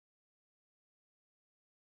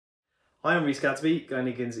Hi, I'm Rhys Gadsby,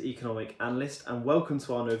 Glenigan's economic analyst, and welcome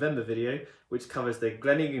to our November video, which covers the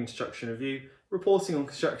Glenigan Construction Review, reporting on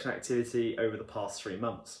construction activity over the past 3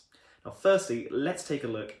 months. Now, firstly, let's take a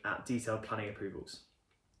look at detailed planning approvals.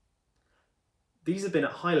 These have been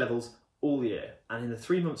at high levels all year, and in the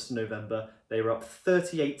 3 months to November, they were up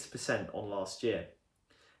 38% on last year.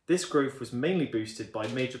 This growth was mainly boosted by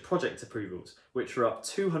major project approvals, which were up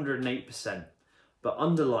 208%, but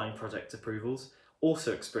underlying project approvals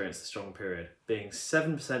also experienced a strong period, being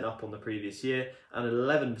 7% up on the previous year and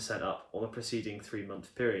 11% up on the preceding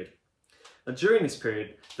 3-month period. Now, during this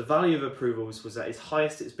period, the value of approvals was at its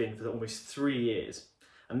highest it's been for almost 3 years,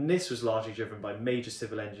 and this was largely driven by major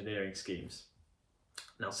civil engineering schemes.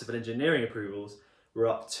 Now, civil engineering approvals were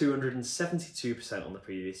up 272% on the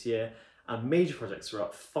previous year, and major projects were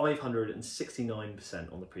up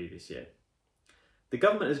 569% on the previous year. The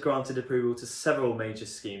government has granted approval to several major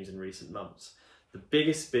schemes in recent months, the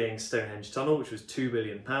biggest being Stonehenge Tunnel, which was £2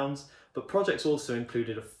 billion, but projects also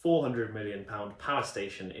included a £400 million power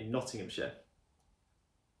station in Nottinghamshire.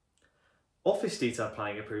 Office detail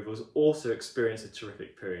planning approvals also experienced a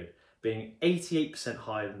terrific period, being 88%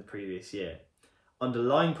 higher than the previous year.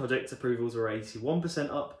 Underlying project approvals were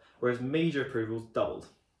 81% up, whereas major approvals doubled.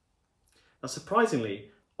 Now,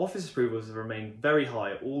 surprisingly, office approvals have remained very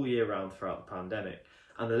high all year round throughout the pandemic,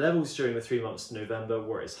 and the levels during the 3 months to November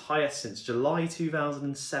were its highest since July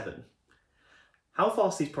 2007. How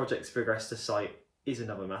fast these projects progress to site is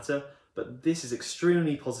another matter, but this is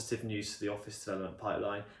extremely positive news for the office development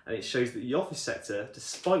pipeline, and it shows that the office sector,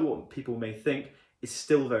 despite what people may think, is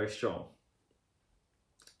still very strong.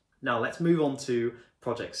 Now let's move on to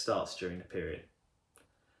project starts during the period.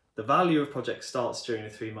 The value of project starts during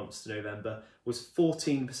the 3 months to November was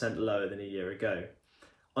 14% lower than a year ago.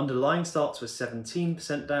 Underlying starts were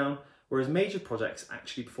 17% down, whereas major projects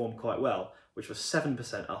actually performed quite well, which was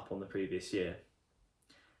 7% up on the previous year.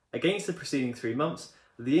 Against the preceding 3 months,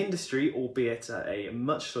 the industry, albeit at a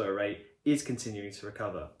much slower rate, is continuing to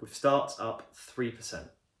recover, with starts up 3%.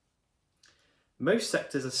 Most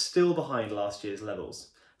sectors are still behind last year's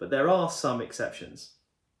levels, but there are some exceptions.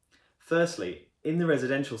 Firstly, in the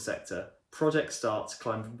residential sector, project starts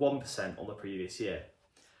climbed 1% on the previous year.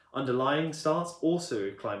 Underlying starts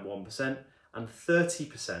also climbed 1% and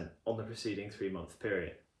 30% on the preceding 3-month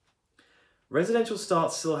period. Residential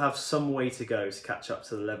starts still have some way to go to catch up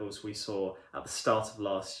to the levels we saw at the start of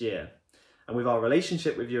last year. And with our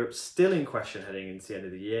relationship with Europe still in question heading into the end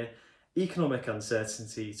of the year, economic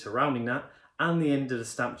uncertainty surrounding that, and the end of the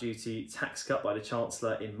stamp duty tax cut by the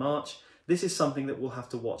Chancellor in March, this is something that we'll have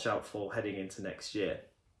to watch out for heading into next year.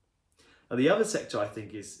 Now, the other sector I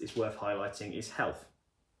think is worth highlighting is health.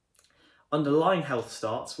 Underlying health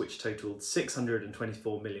starts, which totalled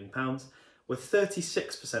 £624 million, were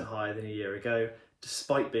 36% higher than a year ago,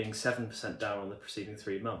 despite being 7% down on the preceding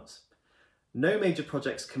 3 months. No major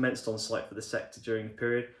projects commenced on site for the sector during the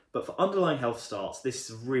period, but for underlying health starts, this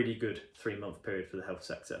is a really good 3-month period for the health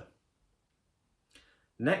sector.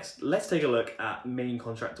 Next, let's take a look at main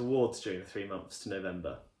contract awards during the 3 months to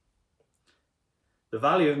November. The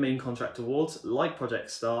value of main contract awards, like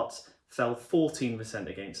project starts, fell 14%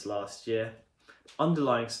 against last year.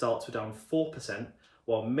 Underlying starts were down 4%,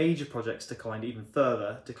 while major projects declined even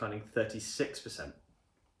further, declining 36%.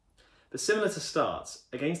 But similar to starts,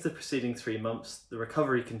 against the preceding 3 months, the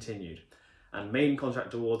recovery continued, and main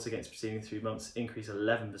contract awards against preceding 3 months increased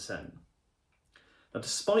 11%. Now,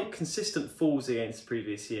 despite consistent falls against the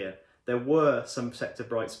previous year, there were some sector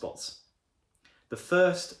bright spots. The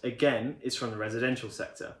first, again, is from the residential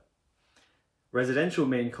sector. Residential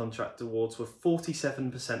main contract awards were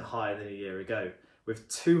 47% higher than a year ago, with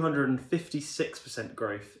 256%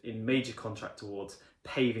 growth in major contract awards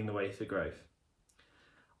paving the way for growth.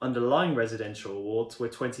 Underlying residential awards were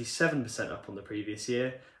 27% up on the previous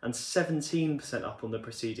year and 17% up on the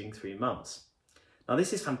preceding 3 months. Now,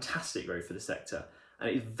 this is fantastic growth for the sector, and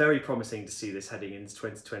it is very promising to see this heading into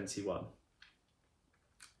 2021.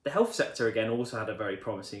 The health sector again also had a very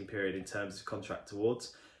promising period in terms of contract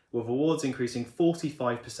awards, with awards increasing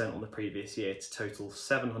 45% on the previous year to total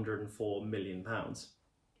 £704 million.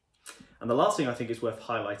 And the last thing I think is worth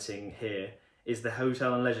highlighting here is the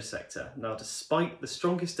hotel and leisure sector. Now, despite the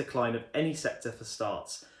strongest decline of any sector for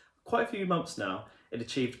starts, quite a few months now, it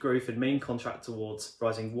achieved growth in main contract awards,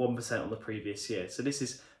 rising 1% on the previous year. So this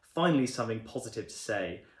is finally something positive to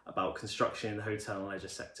say about construction in the hotel and leisure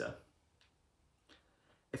sector.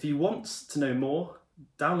 If you want to know more,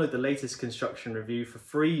 download the latest construction review for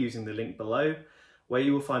free using the link below, where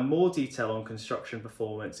you will find more detail on construction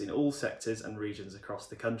performance in all sectors and regions across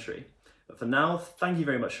the country. But for now, thank you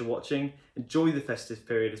very much for watching. Enjoy the festive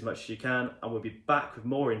period as much as you can, and we'll be back with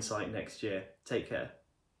more insight next year. Take care.